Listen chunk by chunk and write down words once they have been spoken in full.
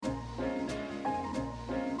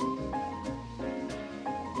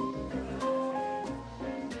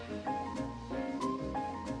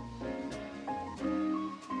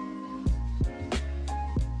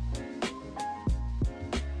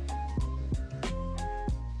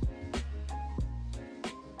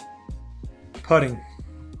Putting.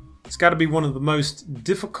 It's got to be one of the most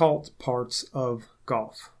difficult parts of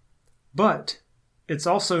golf. But it's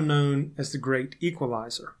also known as the great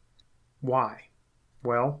equalizer. Why?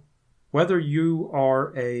 Well, whether you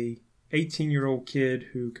are a 18-year-old kid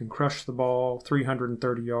who can crush the ball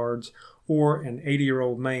 330 yards or an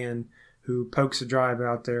 80-year-old man who pokes a drive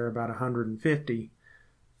out there about 150,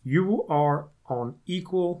 you are on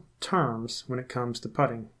equal terms when it comes to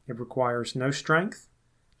putting. It requires no strength,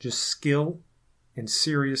 just skill and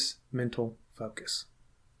serious mental focus.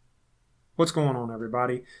 What's going on,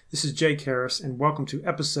 everybody? This is Jake Harris, and welcome to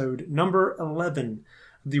episode number 11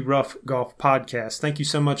 of the Rough Golf Podcast. Thank you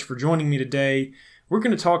so much for joining me today. We're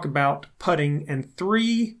going to talk about putting and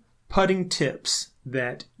 3 putting tips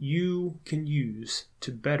that you can use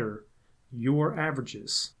to better your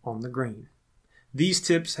averages on the green. These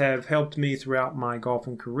tips have helped me throughout my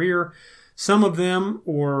golfing career. Some of them,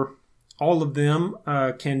 or all of them,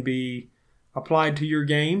 can be applied to your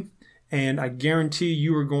game, and I guarantee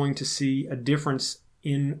you are going to see a difference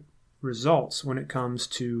in results when it comes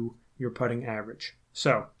to your putting average.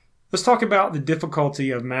 So, let's talk about the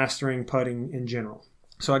difficulty of mastering putting in general.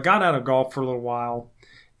 So I got out of golf for a little while,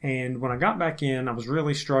 and when I got back in, I was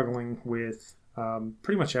really struggling with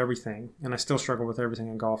pretty much everything, and I still struggle with everything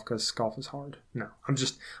in golf because golf is hard. No, I'm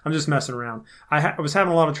just messing around. I was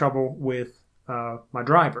having a lot of trouble with my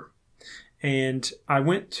driver, and I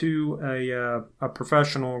went to a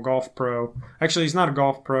professional golf pro. Actually, he's not a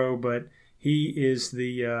golf pro, but he is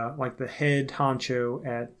the head honcho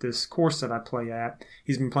at this course that I play at.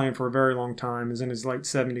 He's been playing for a very long time. He's in his late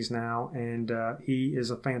 70s now, and he is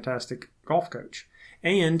a fantastic golf coach.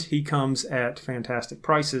 And he comes at fantastic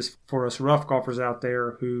prices for us rough golfers out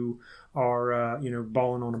there who are,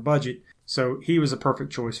 balling on a budget. So he was a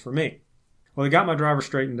perfect choice for me. Well, he got my driver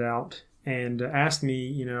straightened out and asked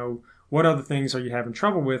me, what other things are you having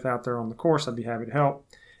trouble with out there on the course? I'd be happy to help.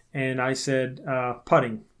 And I said,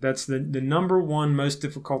 putting. That's the number one most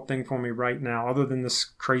difficult thing for me right now, other than this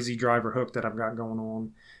crazy driver hook that I've got going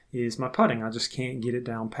on, is my putting. I just can't get it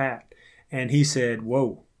down pat. And he said,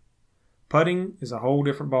 whoa. Putting is a whole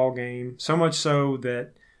different ball game, so much so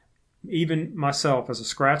that even myself as a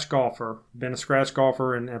scratch golfer, been a scratch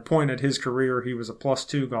golfer, and at a point at his career he was a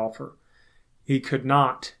 +2 golfer, he could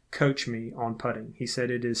not coach me on putting. He said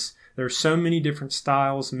there's so many different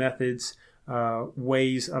styles, methods,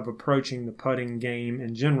 ways of approaching the putting game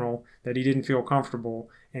in general that he didn't feel comfortable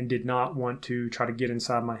and did not want to try to get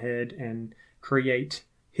inside my head and create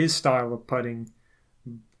his style of putting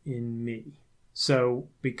in me. So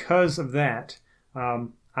because of that,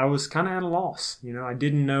 I was kind of at a loss. I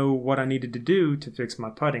didn't know what I needed to do to fix my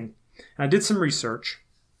putting. And I did some research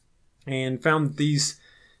and found that these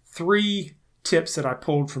 3 tips that I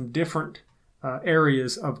pulled from different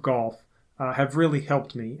areas of golf have really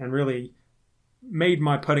helped me and really made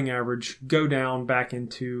my putting average go down back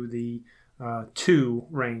into the 2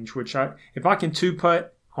 range, which if I can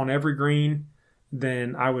 2-putt on every green,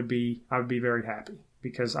 then I would be very happy,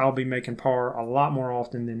 because I'll be making par a lot more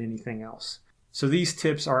often than anything else. So these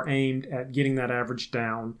tips are aimed at getting that average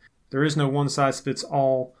down. There is no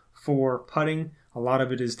one-size-fits-all for putting. A lot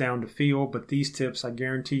of it is down to feel, but these tips, I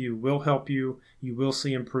guarantee you, will help you. You will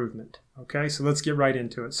see improvement. Okay, so let's get right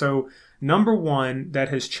into it. So number 1 that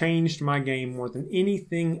has changed my game more than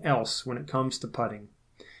anything else when it comes to putting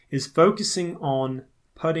is focusing on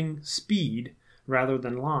putting speed rather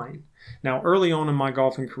than line. Now, early on in my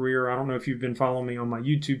golfing career, I don't know if you've been following me on my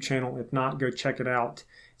YouTube channel. If not, go check it out.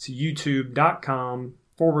 It's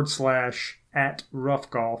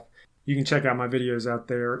youtube.com/@roughgolf. You can check out my videos out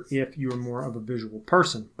there if you're more of a visual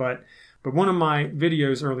person. But one of my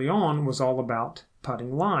videos early on was all about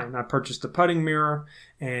putting line. I purchased a putting mirror,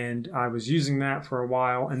 and I was using that for a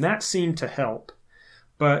while, and that seemed to help.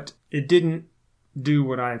 But it didn't do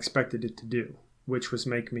what I expected it to do, which was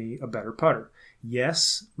make me a better putter.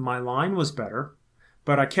 Yes, my line was better,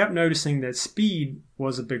 but I kept noticing that speed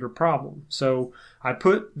was a bigger problem. So I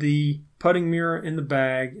put the putting mirror in the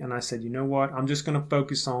bag, and I said, you know what? I'm just going to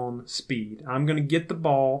focus on speed. I'm going to get the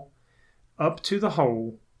ball up to the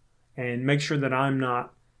hole and make sure that I'm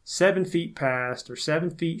not 7 feet past or 7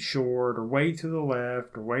 feet short or way to the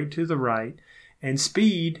left or way to the right. And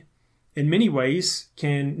speed, in many ways,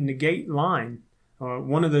 can negate line.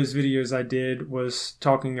 One of those videos I did was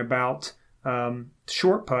talking about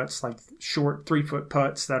short putts, like short 3-foot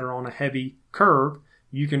putts that are on a heavy curve.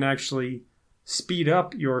 You can actually speed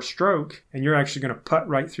up your stroke, and you're actually going to putt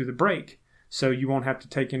right through the break. So you won't have to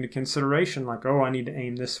take into consideration like, I need to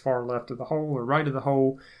aim this far left of the hole or right of the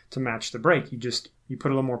hole to match the break. You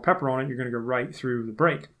put a little more pepper on it, you're going to go right through the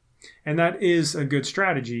break. And that is a good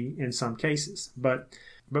strategy in some cases. But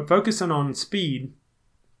But focusing on speed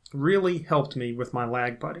really helped me with my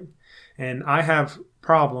lag putting. And I have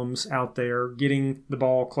problems out there getting the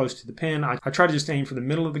ball close to the pin. I try to just aim for the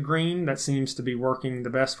middle of the green. That seems to be working the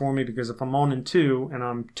best for me, because if I'm on in 2 and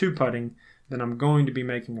I'm 2-putting, then I'm going to be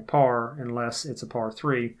making a par unless it's a par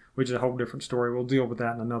 3, which is a whole different story. We'll deal with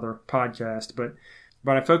that in another podcast.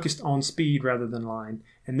 But I focused on speed rather than line,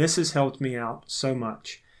 and this has helped me out so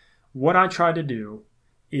much. What I try to do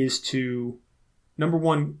is to, number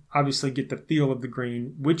one, obviously get the feel of the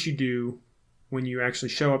green, which you do when you actually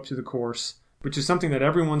show up to the course, which is something that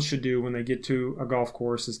everyone should do when they get to a golf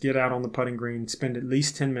course, is get out on the putting green, spend at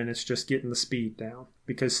least 10 minutes just getting the speed down.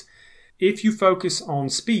 Because if you focus on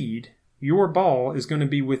speed, your ball is going to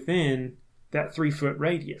be within that 3-foot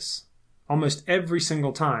radius. Almost every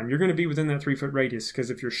single time, you're going to be within that 3-foot radius, because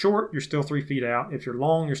if you're short, you're still 3 feet out. If you're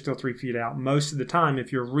long, you're still 3 feet out. Most of the time,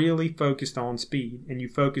 if you're really focused on speed and you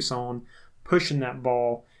focus on pushing that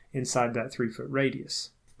ball inside that 3-foot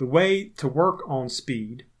radius. The way to work on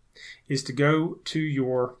speed is to go to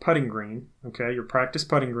your putting green, okay, your practice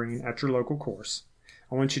putting green at your local course.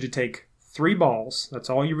 I want you to take 3 balls. That's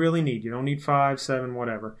all you really need. You don't need 5, 7,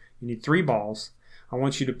 whatever. You need 3 balls. I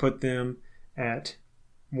want you to put them at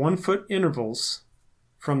 1-foot intervals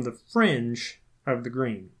from the fringe of the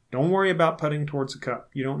green. Don't worry about putting towards the cup.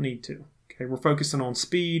 You don't need to. Okay, we're focusing on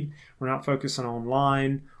speed. We're not focusing on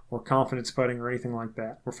line or confidence putting or anything like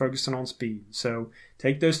that. We're focusing on speed. So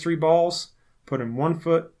take those 3 balls, put them 1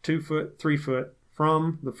 foot, 2 foot, 3 foot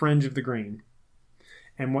from the fringe of the green.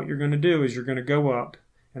 And what you're going to do is you're going to go up,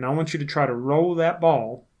 and I want you to try to roll that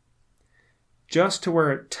ball just to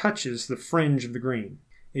where it touches the fringe of the green.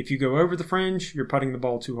 If you go over the fringe, you're putting the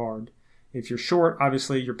ball too hard. If you're short,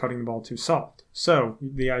 obviously you're putting the ball too soft. So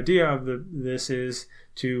the idea of this is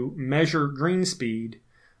to measure green speed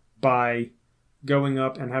by going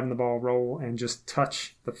up and having the ball roll and just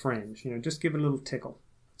touch the fringe. Just give it a little tickle.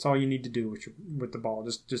 That's all you need to do with the ball.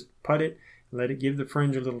 Just putt it and let it give the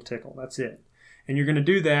fringe a little tickle. That's it. And you're going to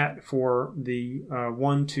do that for the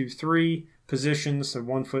 1, 2, 3 positions, so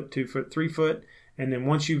 1 foot, 2 foot, 3 foot. And then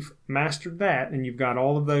once you've mastered that and you've got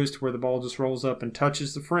all of those to where the ball just rolls up and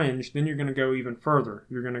touches the fringe, then you're going to go even further.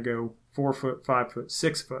 You're going to go 4 foot, 5 foot,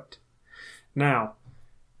 6 foot. Now,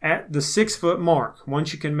 at the 6-foot mark,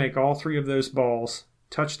 once you can make all 3 of those balls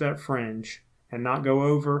touch that fringe and not go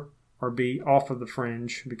over or be off of the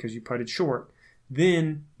fringe because you putted short,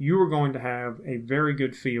 then you are going to have a very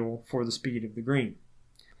good feel for the speed of the green.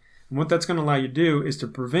 And what that's going to allow you to do is to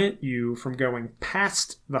prevent you from going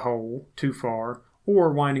past the hole too far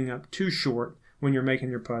or winding up too short when you're making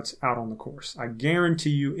your putts out on the course. I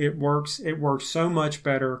guarantee you it works. It works so much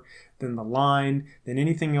better than the line, than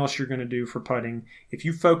anything else you're going to do for putting. If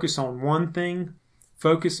you focus on one thing,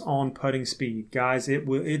 focus on putting speed. Guys,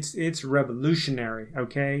 it's revolutionary,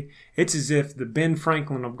 okay? It's as if the Ben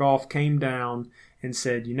Franklin of golf came down and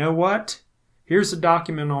said, you know what? Here's a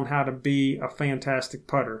document on how to be a fantastic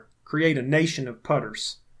putter. Create a nation of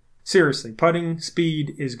putters. Seriously, putting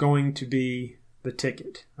speed is going to be the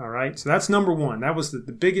ticket, all right? So that's number 1. That was the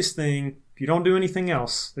biggest thing. If you don't do anything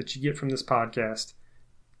else that you get from this podcast,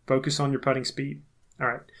 focus on your putting speed. All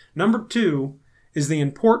right. Number 2 is the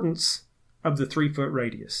importance of the 3-foot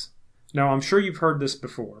radius. Now, I'm sure you've heard this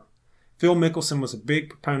before. Phil Mickelson was a big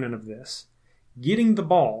proponent of this. Getting the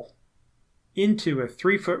ball into a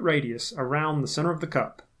 3-foot radius around the center of the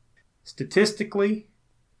cup. Statistically,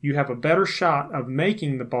 you have a better shot of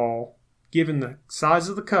making the ball, given the size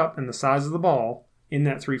of the cup and the size of the ball, in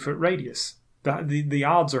that 3-foot radius. The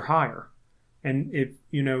odds are higher. And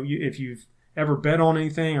if you've ever bet on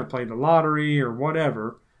anything or played the lottery or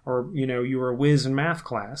whatever, or you were a whiz in math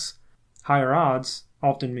class, higher odds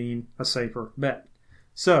often mean a safer bet.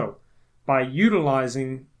 So, by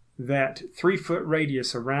utilizing that 3-foot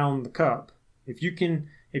radius around the cup, if you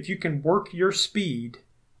can work your speed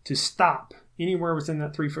to stop anywhere within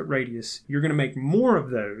that 3-foot radius, you're going to make more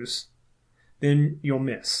of those than you'll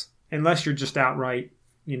miss. Unless you're just outright,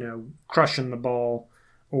 crushing the ball,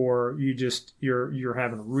 or you're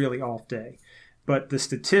having a really off day. But the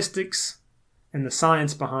statistics and the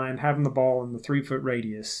science behind having the ball in the 3-foot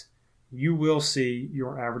radius, you will see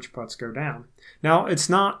your average putts go down. Now, it's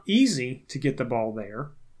not easy to get the ball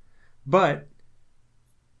there, but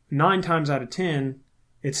 9 times out of 10,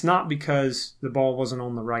 it's not because the ball wasn't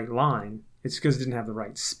on the right line. It's because it didn't have the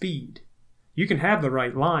right speed. You can have the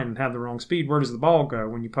right line and have the wrong speed. Where does the ball go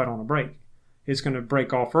when you putt on a break? It's going to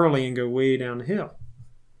break off early and go way down the hill,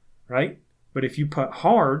 right? But if you putt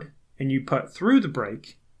hard and you putt through the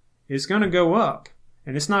break, it's going to go up,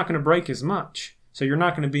 and it's not going to break as much. So you're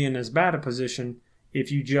not going to be in as bad a position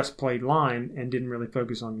if you just played line and didn't really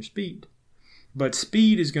focus on your speed. But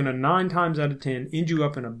speed is going to 9 times out of 10 end you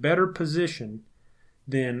up in a better position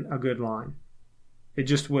than a good line. It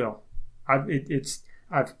just will.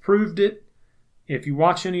 I've proved it. If you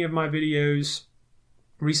watch any of my videos,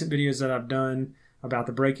 recent videos that I've done about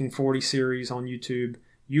the Breaking 40 series on YouTube,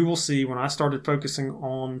 you will see when I started focusing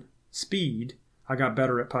on speed, I got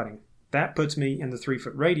better at putting. That puts me in the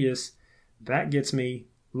 3-foot radius. That gets me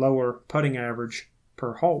lower putting average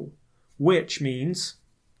per hole, which means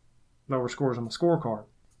lower scores on my scorecard.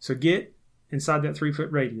 So get inside that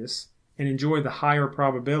 3-foot radius and enjoy the higher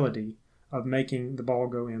probability of making the ball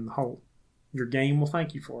go in the hole. Your game will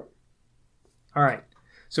thank you for it. All right,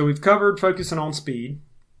 so we've covered focusing on speed.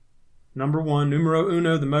 Number 1, numero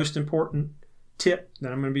uno, the most important tip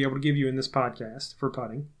that I'm going to be able to give you in this podcast for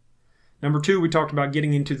putting. Number 2, we talked about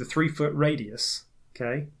getting into the 3-foot radius.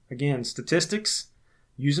 Okay, again, statistics,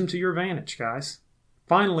 use them to your advantage, guys.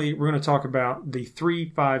 Finally, we're going to talk about the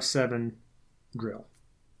 3-5-7 drill.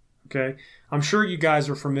 Okay, I'm sure you guys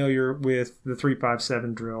are familiar with the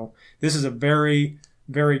 3-5-7 drill. This is a very,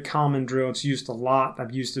 very common drill. It's used a lot.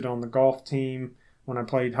 I've used it on the golf team when I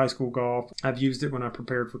played high school golf. I've used it when I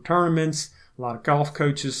prepared for tournaments. A lot of golf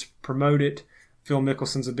coaches promote it. Phil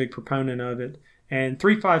Mickelson's a big proponent of it. And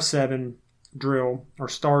 3-5-7 drill, or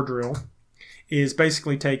star drill, is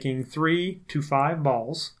basically taking 3 to 5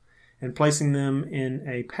 balls and placing them in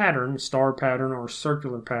a pattern, star pattern or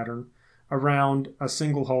circular pattern, around a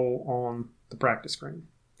single hole on the practice green.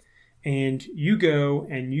 And you go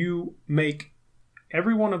and you make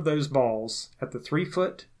every one of those balls at the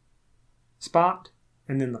 3-foot spot,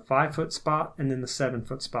 and then the 5-foot spot, and then the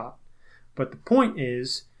 7-foot spot. But the point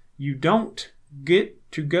is, you don't get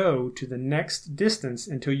to go to the next distance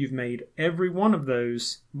until you've made every one of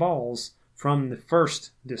those balls from the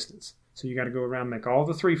first distance. So you got to go around and make all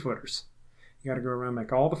the 3-footers. You got to go around and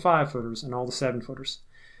make all the 5-footers and all the 7-footers.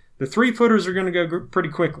 The 3-footers are going to go pretty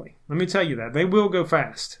quickly. Let me tell you that. They will go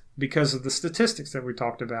fast because of the statistics that we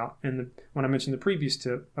talked about when I mentioned the previous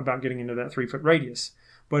tip about getting into that 3-foot radius.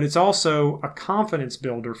 But it's also a confidence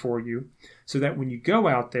builder for you so that when you go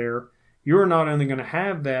out there, you're not only going to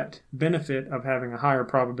have that benefit of having a higher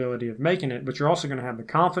probability of making it, but you're also going to have the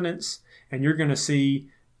confidence, and you're going to see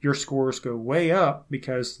your scores go way up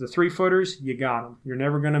because the 3-footers, you got them. You're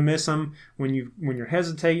never going to miss them when you're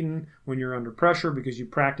hesitating, when you're under pressure, because you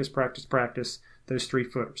practice those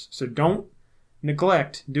 3-footers. So don't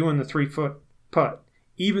neglect doing the 3-foot putt,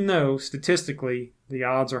 even though statistically the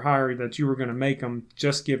odds are higher that you were going to make them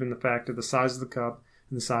just given the fact of the size of the cup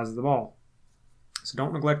and the size of the ball. So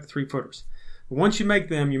don't neglect the 3-footers. But once you make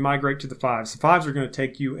them, you migrate to the 5s. The 5s are going to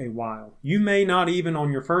take you a while. You may not even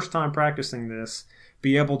on your first time practicing this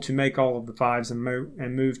be able to make all of the 5s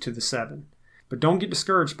and move to the 7. But don't get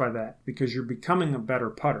discouraged by that because you're becoming a better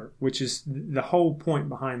putter, which is the whole point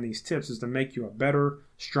behind these tips, is to make you a better,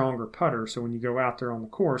 stronger putter. So when you go out there on the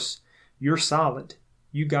course, you're solid.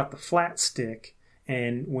 You got the flat stick,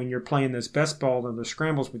 and when you're playing those best ball or those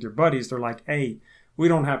scrambles with your buddies, they're like, hey, we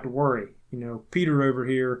don't have to worry. You know, Peter over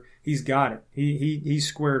here, he's got it. He's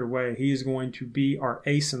squared away. He is going to be our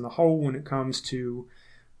ace in the hole when it comes to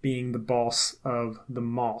being the boss of the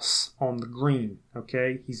moss on the green.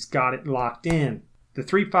 Okay, he's got it locked in. The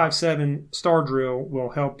 3-5-7 star drill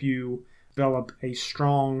will help you develop a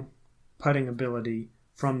strong putting ability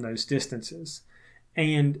from those distances.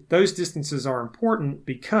 And those distances are important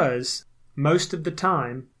because most of the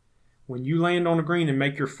time, when you land on a green and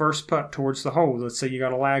make your first putt towards the hole, let's say you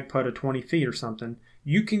got a lag putt of 20 feet or something,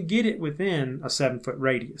 you can get it within a 7-foot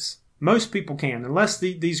radius. Most people can, unless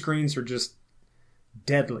these greens are just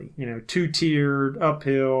deadly, 2-tiered,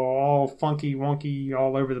 uphill, all funky, wonky,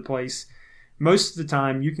 all over the place. Most of the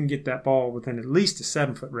time, you can get that ball within at least a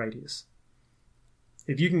 7-foot radius.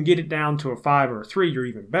 If you can get it down to a 5 or a 3, you're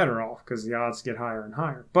even better off because the odds get higher and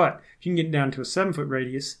higher. But if you can get it down to a 7-foot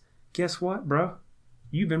radius, guess what, bro?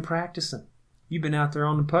 You've been practicing. You've been out there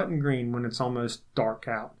on the putting green when it's almost dark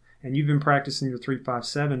out. And you've been practicing your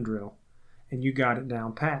 3-5-7 drill. And you got it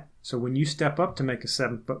down pat. So when you step up to make a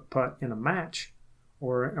 7-foot putt in a match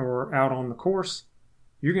or out on the course,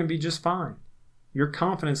 you're going to be just fine. Your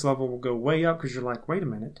confidence level will go way up because you're like, wait a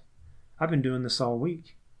minute. I've been doing this all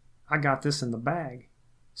week. I got this in the bag.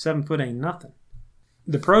 7 foot ain't nothing.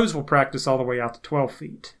 The pros will practice all the way out to 12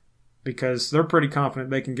 feet. Because they're pretty confident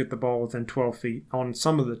they can get the ball within 12 feet. On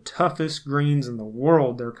some of the toughest greens in the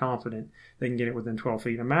world, they're confident they can get it within 12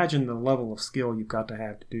 feet. Imagine the level of skill you've got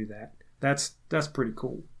to do that. That's pretty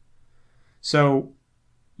cool. So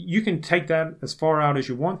you can take that as far out as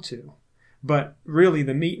you want to. But really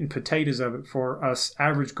the meat and potatoes of it for us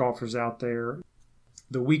average golfers out there,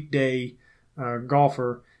 the weekday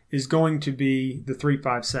golfer, is going to be the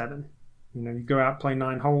 3-5-7. You go out, play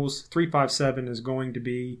 9 holes, 357 is going to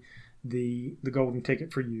be the golden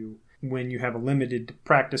ticket for you when you have a limited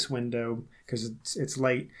practice window, because it's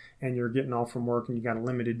late and you're getting off from work and you got a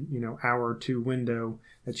limited hour or two window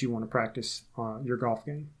that you want to practice your golf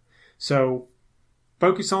game. So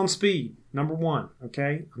focus on speed, number one.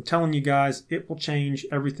 Okay, I'm telling you guys, it will change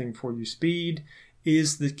everything for you. Speed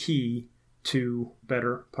is the key to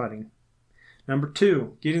better putting. Number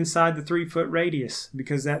 2, get inside the 3-foot radius,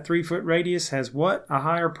 because that 3-foot radius has what? A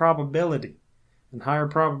higher probability. And higher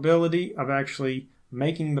probability of actually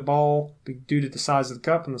making the ball, due to the size of the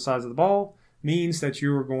cup and the size of the ball, means that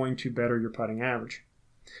you are going to better your putting average.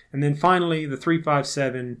 And then finally, the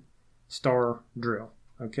 357 star drill.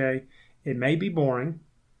 Okay, it may be boring.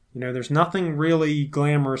 There's nothing really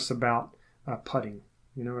glamorous about putting.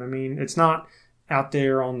 You know what I mean? It's not out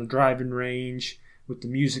there on the driving range with the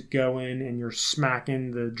music going and you're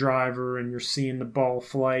smacking the driver and you're seeing the ball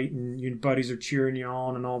flight and your buddies are cheering you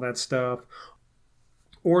on and all that stuff.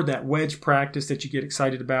 Or that wedge practice that you get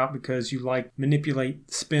excited about because you manipulate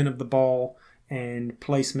the spin of the ball and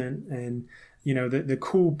placement and the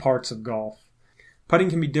cool parts of golf. Putting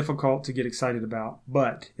can be difficult to get excited about,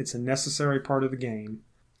 but it's a necessary part of the game.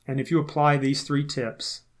 And if you apply these 3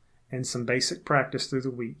 tips and some basic practice through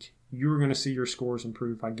the week, you're going to see your scores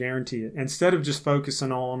improve. I guarantee it. Instead of just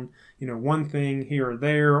focusing on, one thing here or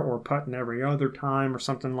there or putting every other time or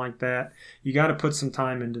something like that, you got to put some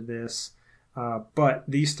time into this. But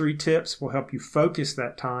these 3 tips will help you focus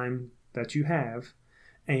that time that you have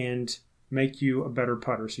and make you a better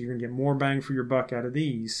putter. So you're going to get more bang for your buck out of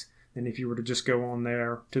these than if you were to just go on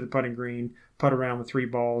there to the putting green, putt around with 3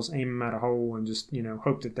 balls, aim them at a hole, and just,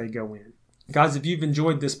 hope that they go in. Guys, if you've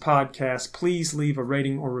enjoyed this podcast, please leave a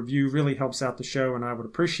rating or review. Really helps out the show, and I would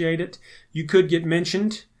appreciate it. You could get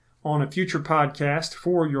mentioned on a future podcast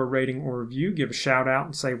for your rating or review. Give a shout out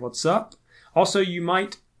and say what's up. Also, you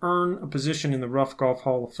might earn a position in the Rough Golf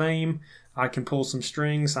Hall of Fame. I can pull some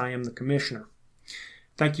strings. I am the commissioner.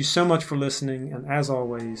 Thank you so much for listening, and as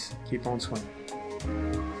always, keep on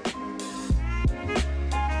swinging.